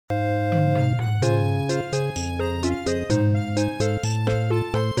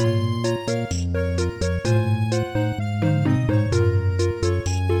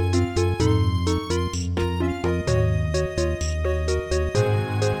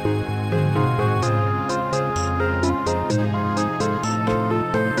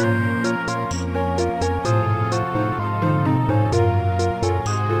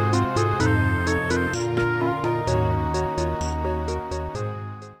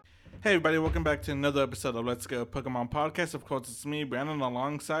Hey everybody, welcome back to another episode of Let's Go Pokemon Podcast. Of course, it's me, Brandon,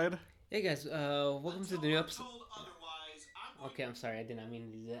 alongside. Hey guys, welcome to the new episode. Okay, I'm sorry, I did not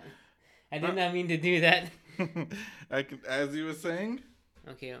mean to do that. I Uh, did not mean to do that. as you were saying,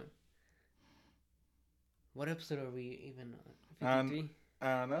 Okay, what episode are we even on? and 53?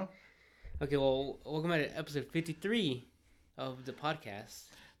 I don't know, Okay, well, welcome to episode 53 of the podcast.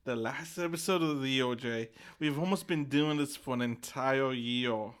 the last episode of the year, Jay. We've almost been doing this for an entire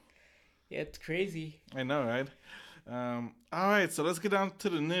year. Yeah, it's crazy. I know, right? All right, so let's get down to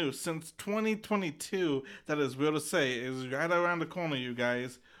the news. Since 2022, that is real to say, is right around the corner, you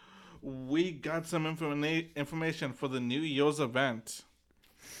guys. We got some information for the New Year's event.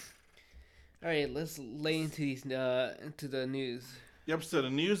 Alright, let's lay into into the news. Yep, so the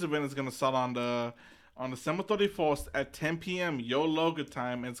news event is gonna start on December 31st at 10 p.m. your local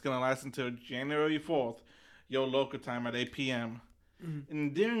time. And it's gonna last until January 4th, your local time at 8 p.m. Mm-hmm.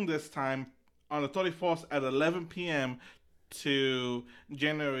 And during this time, on the 31st at 11 p.m. to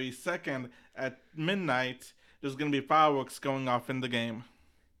January 2nd at midnight, there's gonna be fireworks going off in the game.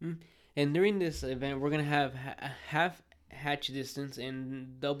 And during this event, we're gonna have half hatch distance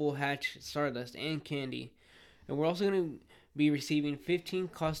and double hatch Stardust and Candy. And we're also gonna be receiving 15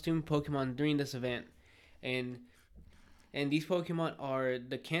 costume Pokemon during this event. And these Pokemon are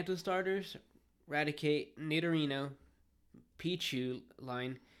the Kanto starters, Raticate, Nidorino, Pichu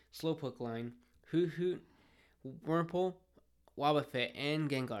line, Slowpoke line, Hoot, Wurmple, Wobbuffet, and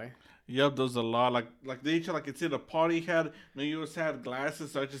Gengar. Yep, there's a lot. Like they each like it's either party hat, New Year's hat,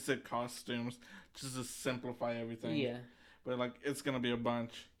 glasses, so I just said costumes, just to simplify everything. Yeah, But like it's gonna be a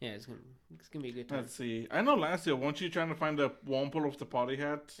bunch. yeah, it's gonna be a good time. Let's see. I know last year, weren't you trying to find a Wumple of the party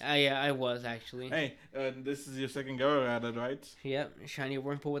hat? Yeah, I was actually. Hey, this is your second go at it, right? Yep, shiny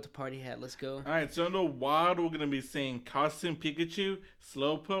Wurmple with the party hat. Let's go. Alright, so in the wild, we're gonna be seeing Costume Pikachu,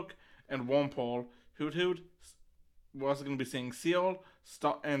 Slowpoke, and Wumple. Hoot. We're also gonna be seeing Seal,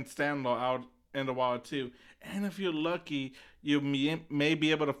 and Standlaw out in the wild too. And if you're lucky, you may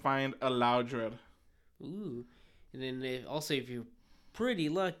be able to find a Loudred. Ooh, and then also if you're pretty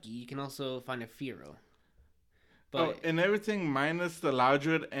lucky, you can also find a Fearow. Oh, and everything minus the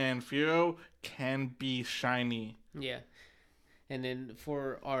Loudred and Fearow can be shiny. Yeah. And then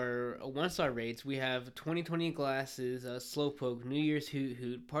for our 1-star rates, we have 2020 glasses, Slowpoke, New Year's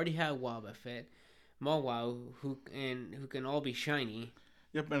Hoot, Party Hat Wobbuffet, Mawile, who can all be shiny.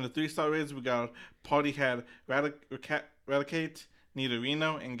 Yep, and the 3-star raids we got Party Hat, Raticate,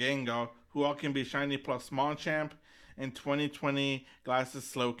 Nidorino, and Gengar, who all can be shiny plus Machamp, and 2020 glasses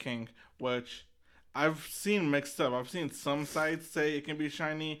Slowking, which I've seen mixed up. I've seen some sites say it can be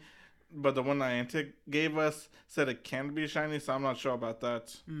shiny, but the one Niantic gave us said it can be shiny, so I'm not sure about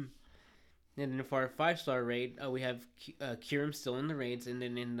that. And then for our 5-star raid, we have Kyurem still in the raids, and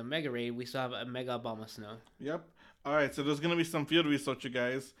then in the Mega raid, we still have a Mega Abomasnow. Yep. Alright, so there's going to be some field research, you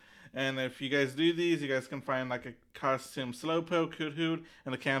guys. And if you guys do these, you guys can find like a costume Slowpoke, Hoot,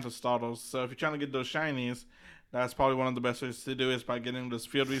 and a Kanto starters. So if you're trying to get those shinies, that's probably one of the best ways to do is by getting this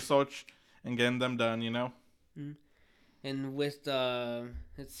field research and getting them done, you know? And with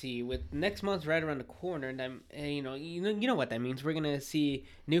let's see, with next month right around the corner, and you know what that means. We're gonna see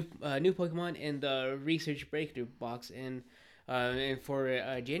new Pokemon in the Research Breakthrough box, and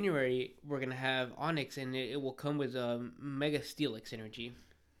for January we're gonna have Onyx, and it will come with Mega Steelix energy.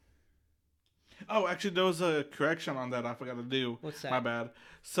 Oh, actually, there was a correction on that I forgot to do. What's that? My bad.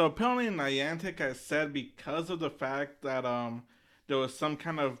 So apparently Niantic has said because of the fact that there was some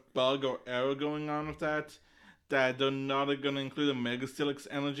kind of bug or error going on with that they're not going to include a Mega Steelix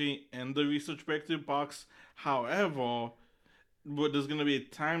energy in the Research Breakthrough box. However, there's going to be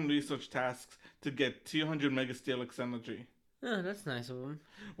timed research tasks to get 200 Mega Steelix energy. Oh, that's nice of them.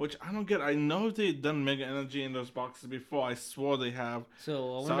 Which I don't get. I know they've done Mega Energy in those boxes before. I swore they have.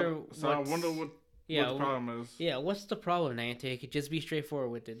 So I wonder what the problem is. Yeah, what's the problem, Niantic? Just be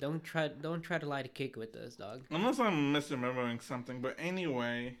straightforward with it. Don't try to lie to cake with us, dog. Unless I'm misremembering something. But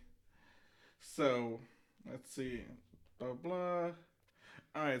anyway, so let's see. Blah blah.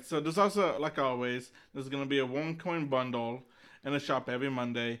 Alright, so there's also, like always, there's gonna be a 1-coin bundle in the shop every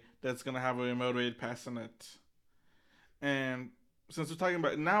Monday that's gonna have a remote raid pass in it. And since we're talking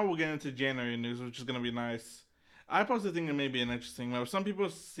about now, we'll get into January news, which is gonna be nice. I personally think it may be an interesting month. Some people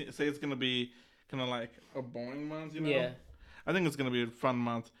say it's gonna be kind of like a boring month, you know? Yeah. I think it's gonna be a fun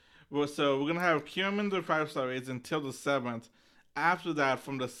month. So we're gonna have Kyurem in the 5-star raids until the 7th. After that,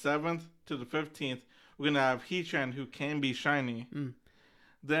 from the 7th to the 15th, we're gonna have Heatran, who can be shiny.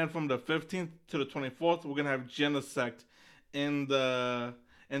 Then from the 15th to the 24th, we're gonna have Genesect in the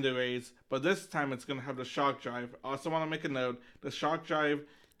raids, but this time it's gonna have the Shock Drive. I also want to make a note: the Shock Drive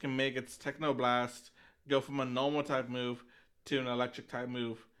can make its Techno Blast go from a normal type move to an electric type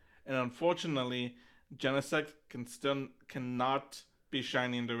move. And unfortunately, Genesect cannot be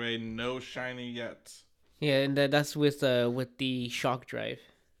shiny in the raid. No shiny yet. Yeah, and that's with the shock drive.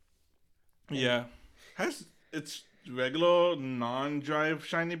 Yeah. Has its regular non-drive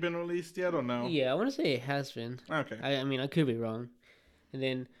shiny been released yet or no? Yeah, I want to say it has been. Okay. I mean, I could be wrong. And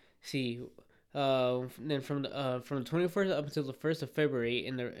then see, then from the 21st up until the 1st of February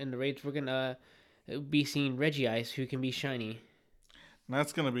in the raids, we're gonna be seeing Regice, who can be shiny.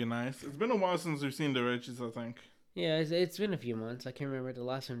 That's gonna be nice. It's been a while since we've seen the Regis, I think. Yeah, it's been a few months. I can't remember the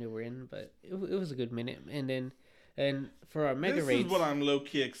last time they were in, but it was a good minute. And for our mega raids, this is what I'm low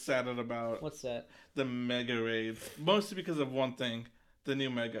key excited about. What's that? The mega raids, mostly because of one thing, the new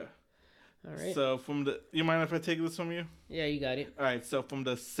mega. All right. So you mind if I take this from you? Yeah, you got it. All right. So from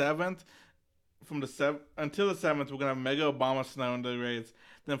the 7th until the 7th, we're gonna have Mega Obama Snow in the raids.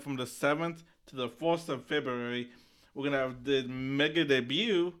 Then from the 7th to the 4th of February, we're gonna have the mega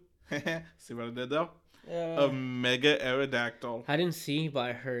debut. See what I did though? Of Mega Aerodactyl. I didn't see, but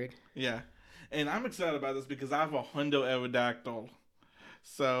I heard. Yeah, and I'm excited about this because I have a Hundo Aerodactyl.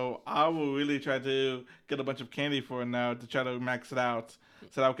 So I will really try to get a bunch of candy for it now to try to max it out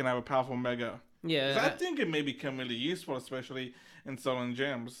so that I can have a powerful Mega. Yeah. I think it may become really useful, especially in stolen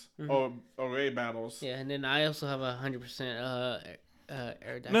gems or raid battles. Yeah, and then I also have 100%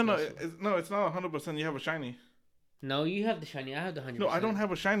 Aerodactyl. No, it's not 100%. You have a shiny. No, you have the shiny. I have the 100%. No, I don't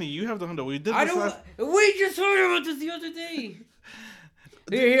have a shiny. You have the Hundo. We did this I don't. We just heard about this the other day.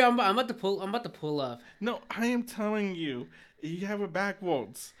 Here, I'm about to pull up. No, I am telling you, you have it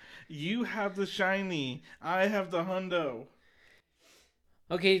backwards. You have the shiny. I have the Hundo.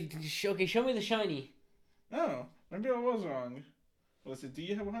 Okay, show me the shiny. Oh, maybe I was wrong. Let's see. Do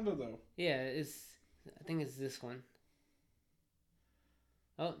you have a Hundo though? Yeah, I think it's this one.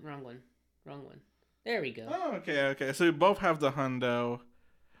 Oh, wrong one. There we go. Oh, okay. So we both have the Hundo.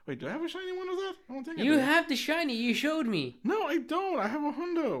 Wait, do I have a shiny one of that? I don't think I do. You have the shiny. You showed me. No, I don't. I have a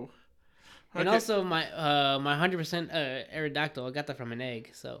Hundo. And also my 100% Aerodactyl. I got that from an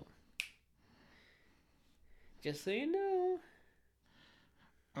egg. So just so you know.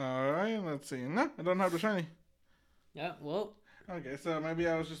 All right. Let's see. No, I don't have the shiny. Yeah. Well. Okay, so maybe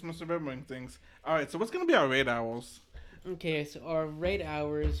I was just misremembering things. All right. So what's gonna be our raid hours? Okay, so our raid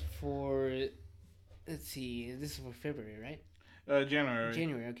hours for, let's see, this is for February, right? January.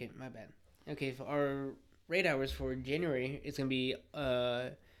 January, okay, my bad. Okay, for our raid hours for January, it's going to be,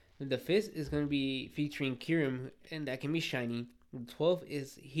 the 5th is going to be featuring Kyurem, and that can be shiny. The 12th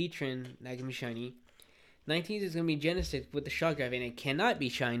is Heatran, that can be shiny. 19th is going to be Genesect with the shock drive, and it cannot be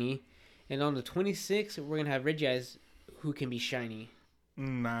shiny. And on the 26th, we're going to have Regice, who can be shiny.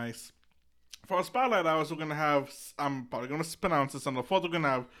 Nice. For our spotlight hours, we're gonna have. I'm probably gonna pronounce this on the 4th. We're gonna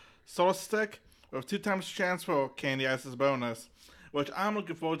have Solstick with 2 times chance for Candy Ice's bonus, which I'm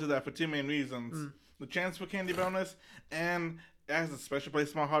looking forward to that for 2 main reasons: the chance for Candy bonus, and it has a special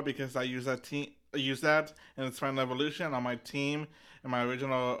place in my heart because I use that in its final evolution on my team in my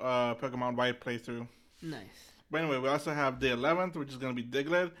original Pokemon White playthrough. Nice. But anyway, we also have the 11th, which is gonna be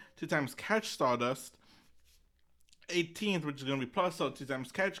Diglett, 2 times Catch Stardust. 18th, which is gonna be Plus, so 2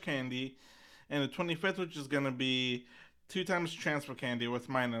 times Catch Candy. And the 25th, which is going to be 2 times Transfer Candy with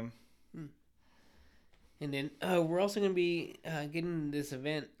Minun. And then we're also going to be getting this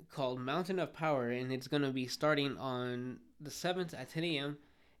event called Mountain of Power, and it's going to be starting on the 7th at 10 a.m.,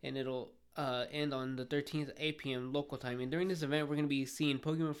 and it'll end on the 13th at 8 p.m. local time. And during this event, we're going to be seeing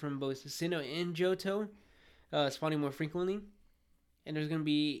Pokemon from both Sinnoh and Johto spawning more frequently. And there's going to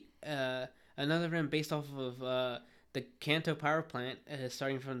be another event based off of the Kanto Power Plant,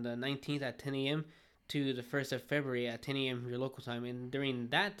 starting from the 19th at 10 a.m. to the 1st of February at 10 a.m. your local time. And during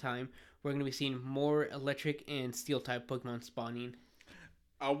that time, we're going to be seeing more electric and steel type Pokemon spawning.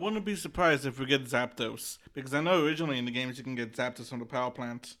 I wouldn't be surprised if we get Zapdos, because I know originally in the games you can get Zapdos from the power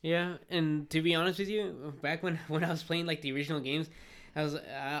plant. Yeah, and to be honest with you, back when I was playing like the original games,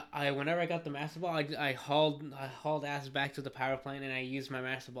 I whenever I got the Master Ball, I hauled ass back to the power plant and I used my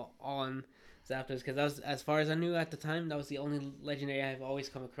Master Ball on Zapdos, because that was, as far as I knew at the time, that was the only legendary I've always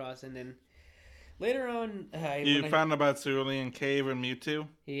come across. And then later on, you found about Cerulean Cave and Mewtwo.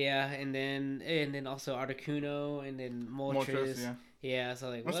 Yeah, and then also Articuno, and then Moltres. Yeah. So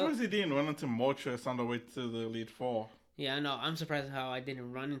like, I'm surprised he didn't run into Moltres on the way to the Elite Four. Yeah, no, I'm surprised how I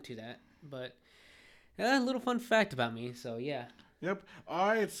didn't run into that. But a little fun fact about me. So yeah. Yep. All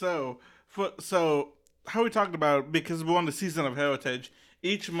right. So how we talked about, because we're on the season of Heritage,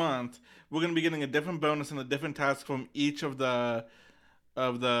 each month we're going to be getting a different bonus and a different task from each of the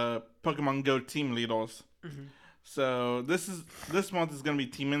Pokemon Go team leaders. Mm-hmm. So this month is gonna be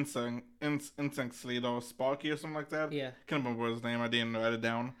Team Insect Slate or Sparky or something like that. Yeah. Can't remember his name. I didn't write it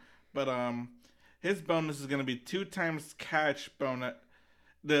down. But his bonus is gonna be 2 times catch bonus.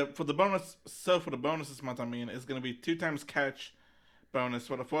 For the bonus this month, I mean, is gonna be 2 times catch bonus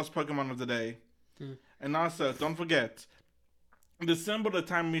for the first Pokemon of the day. Mm. And also, don't forget, in December the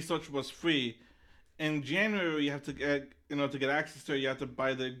time research was free. In January, you have to get to get access to it. You have to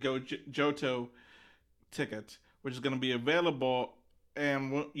buy the Johto ticket, which is going to be available.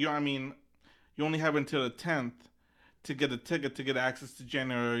 And you only have until the 10th to get a ticket to get access to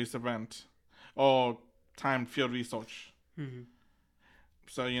January's event or timed field research. Mm-hmm.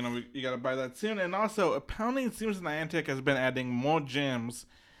 So you got to buy that soon. And also, apparently, it seems Niantic has been adding more gyms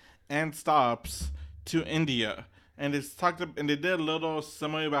and stops to India, and they did a little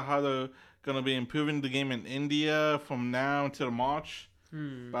summary about how they're gonna be improving the game in India from now until March.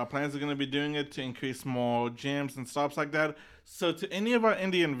 But our plans are gonna be doing it to increase more gyms and stops like that. So to any of our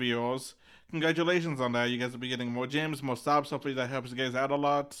Indian viewers, congratulations on that. You guys will be getting more gyms, more stops. Hopefully that helps you guys out a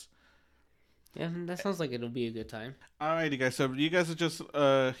lot. Yeah, that sounds like it'll be a good time. Alrighty, guys. So you guys are just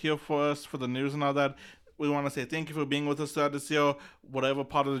here for us for the news and all that. We want to say thank you for being with us throughout this year. Whatever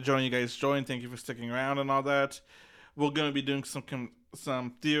part of the journey you guys joined, thank you for sticking around and all that. We're going to be doing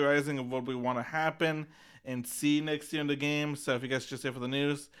some theorizing of what we want to happen and see next year in the game. So if you guys are just here for the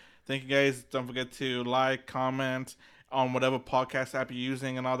news, thank you guys. Don't forget to like, comment on whatever podcast app you're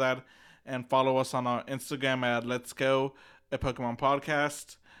using and all that. And follow us on our Instagram at Let's Go, a Pokemon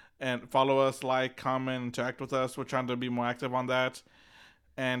Podcast. And follow us, like, comment, interact with us. We're trying to be more active on that.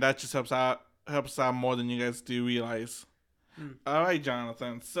 And that just helps out more than you guys do realize. All right,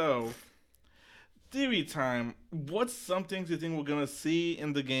 Jonathan. So, theory time. What's some things you think we're going to see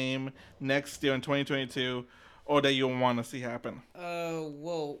in the game next year in 2022 or that you want to see happen?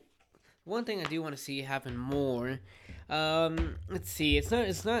 Well, one thing I do want to see happen more. Let's see. It's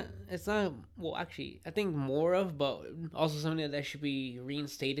not. Well, actually, I think more of, but also something that should be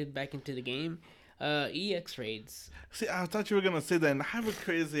reinstated back into the game. EX raids. See, I thought you were gonna say that, and I have a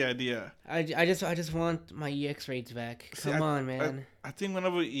crazy idea. I just want my EX raids back. Come on, man. I think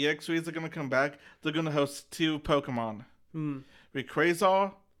whenever EX raids are gonna come back, they're gonna host 2 Pokemon. With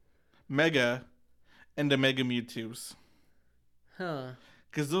Quasar, Mega, and the Mega Mewtwo's. Huh.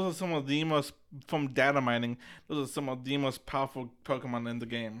 Because those are some of the most, from data mining, those are some of the most powerful Pokemon in the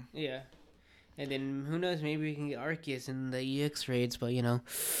game. Yeah. And then, who knows, maybe we can get Arceus in the EX raids, but,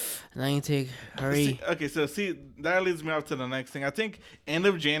 Niantic, hurry. See, that leads me up to the next thing. I think end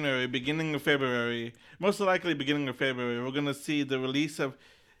of January, beginning of February, most likely beginning of February, we're going to see the release of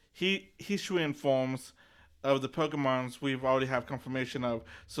Hisuian forms of the Pokemons we already have confirmation of.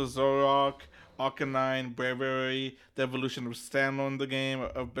 So Zoroark, Arcanine, Braviary, the evolution of Stano in the game,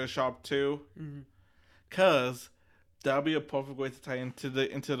 of Bishop 2. Because that'll be a perfect way to tie into the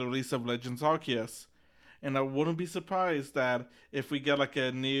release of Legends Arceus. And I wouldn't be surprised that if we get like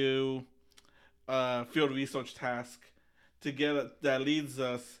a new field research task to get that leads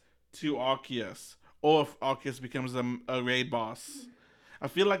us to Arceus, or if Arceus becomes a raid boss. I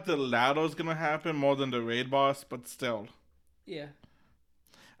feel like the latter is gonna happen more than the raid boss, but still. Yeah.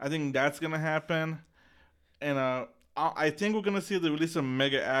 I think that's gonna happen, and I think we're gonna see the release of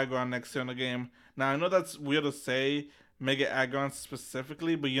Mega Aggron next year in the game. Now I know that's weird to say Mega Aggron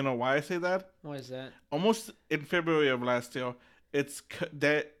specifically, but you know why I say that? Why is that? Almost in February of last year, its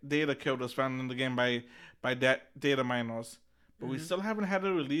data code was found in the game by data miners, but we still haven't had it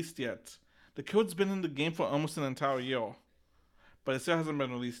released yet. The code's been in the game for almost an entire year, but it still hasn't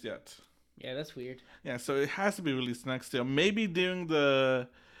been released yet. Yeah, that's weird. Yeah, so it has to be released next year. Maybe during the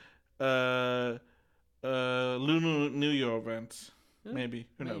Lunar New Year event. Maybe.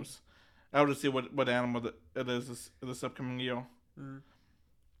 Who knows? I have to see what animal it is this upcoming year.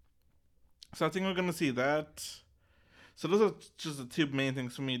 So I think we're going to see that. So those are just the 2 main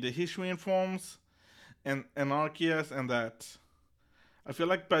things for me. The Hisuian forms and Arceus and that. I feel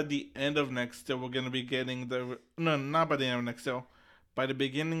like by the end of next year, we're going to be getting not by the end of next year. By the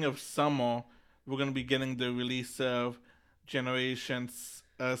beginning of summer, we're going to be getting the release of Generation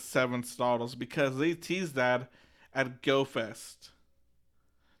 7 starters, because they teased that at GoFest.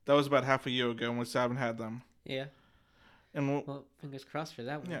 That was about half a year ago, and we still haven't had them. Yeah. And well, fingers crossed for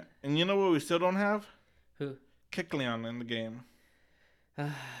that one. Yeah, and you know what we still don't have? Who? Kecleon in the game.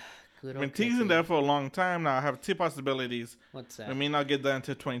 Good I've been teasing that for a long time now. I have 2 possibilities. What's that? We may not get that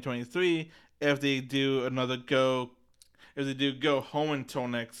until 2023 if they do another Go. If they do Go home until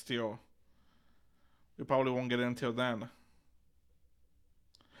next year. We probably won't get it until then.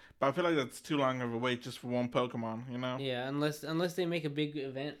 But I feel like that's too long of a wait just for one Pokemon, you know? Yeah, unless they make a big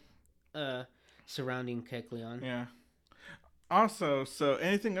event, surrounding Kecleon. Yeah. Also, so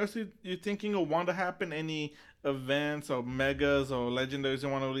anything else you thinking will want to happen? Any events or megas or legendaries you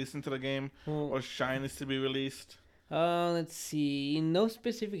want to release into the game, Well, or shinies to be released? let's see. No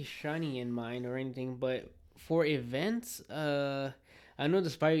specific shiny in mind or anything, but for events, I know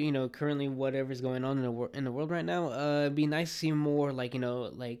despite currently whatever's going on in the world right now, it'd be nice to see more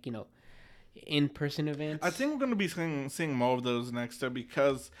in person events. I think we're gonna be seeing more of those next year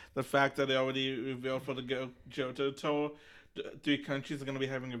because the fact that they already revealed for the Johto tour, three countries are gonna be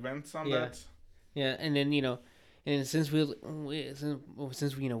having events on Yeah. that. Yeah, and then and since we live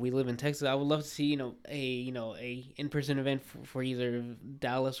in Texas, I would love to see a in person event for either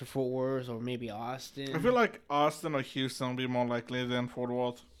Dallas or Fort Worth or maybe Austin. I feel like Austin or Houston will be more likely than Fort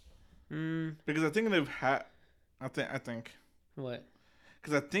Worth because I think they've had. I think What?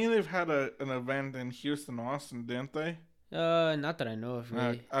 because I think they've had an event in Houston, Austin, didn't they? Not that I know of,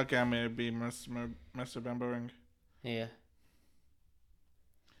 really. Okay, I may be misremembering. Yeah.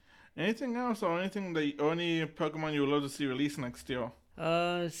 Anything else or anything or any Pokemon you would love to see released next year?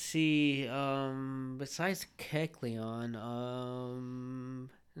 Let's see. Besides Kecleon,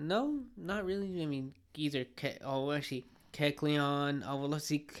 no, not really. I mean, actually, Kecleon. I would love to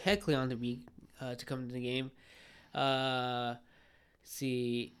see Kecleon to come to the game.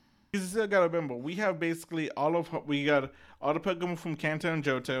 See. You still gotta remember, we have basically we got all the Pokemon from Kanto and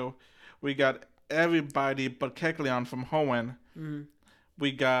Johto. We got everybody but Kecleon from Hoenn. Mm,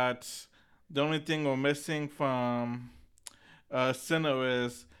 We got the only thing we're missing from Sinnoh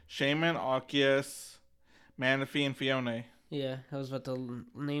is Shaman, Arceus, Manaphy, and Fiona. yeah, I was about to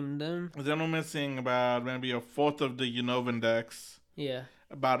name them. Then we're missing about maybe a fourth of the Unova decks, Yeah.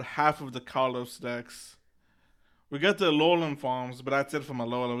 about half of the Kalos decks. We got the Alolan forms, but that's it from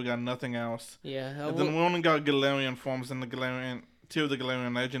Alola. We got nothing else. Yeah. And then we only got Galarian forms and two of the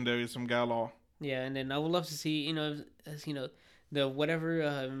Galarian legendaries from Galar. Yeah, and then I would love to see the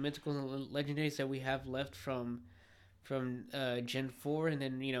whatever mythical legendaries that we have left from Gen 4, and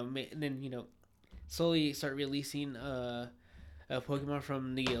then slowly start releasing Pokemon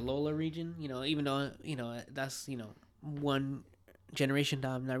from the Alola region. Even though that's one generation that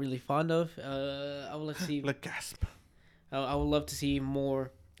I'm not really fond of. I would love to see. Like gasp. I would love to see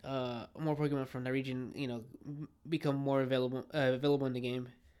more Pokemon from that region. Become more available in the game.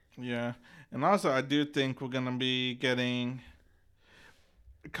 Yeah, and also I do think we're gonna be getting.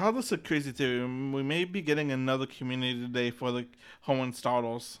 Call this a crazy theory. We may be getting another community day for the Hoenn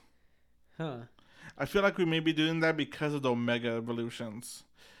starters. Huh. I feel like we may be doing that because of the Omega evolutions.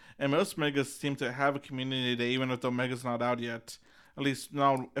 And most Megas seem to have a community day even if the Omega's not out yet. At least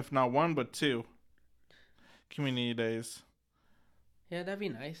now, if not one, but two community days. Yeah, that'd be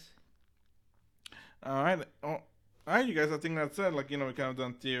nice. Alright. Alright, you guys, I think that's it. We kind of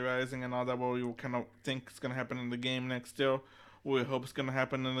done theorizing and all that, what we kind of think is going to happen in the game next year. What we hope is going to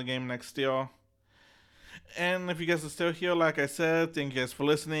happen in the game next year. And if you guys are still here, like I said, thank you guys for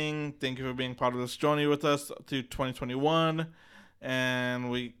listening. Thank you for being part of this journey with us through 2021. And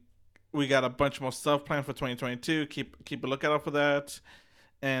we got a bunch more stuff planned for 2022. Keep a lookout for that.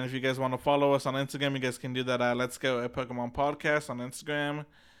 And if you guys want to follow us on Instagram, you guys can do that at Let's Go at Pokemon Podcast on Instagram.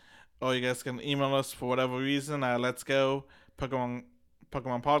 Or you guys can email us for whatever reason at Let's Go Pokemon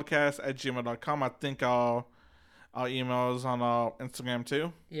Podcast at gmail.com. I think our email is on our Instagram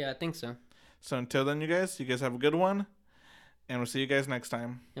too. Yeah, I think so. So until then, you guys have a good one. And we'll see you guys next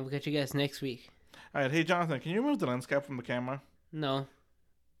time. And we'll catch you guys next week. All right, hey Jonathan, can you remove the lens cap from the camera? No,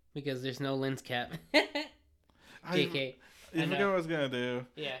 because there's no lens cap. I JK. forgot what I was gonna do.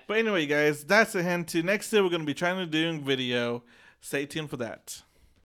 Yeah. But anyway, guys, that's a hint to next year we're gonna be trying to do video. Stay tuned for that.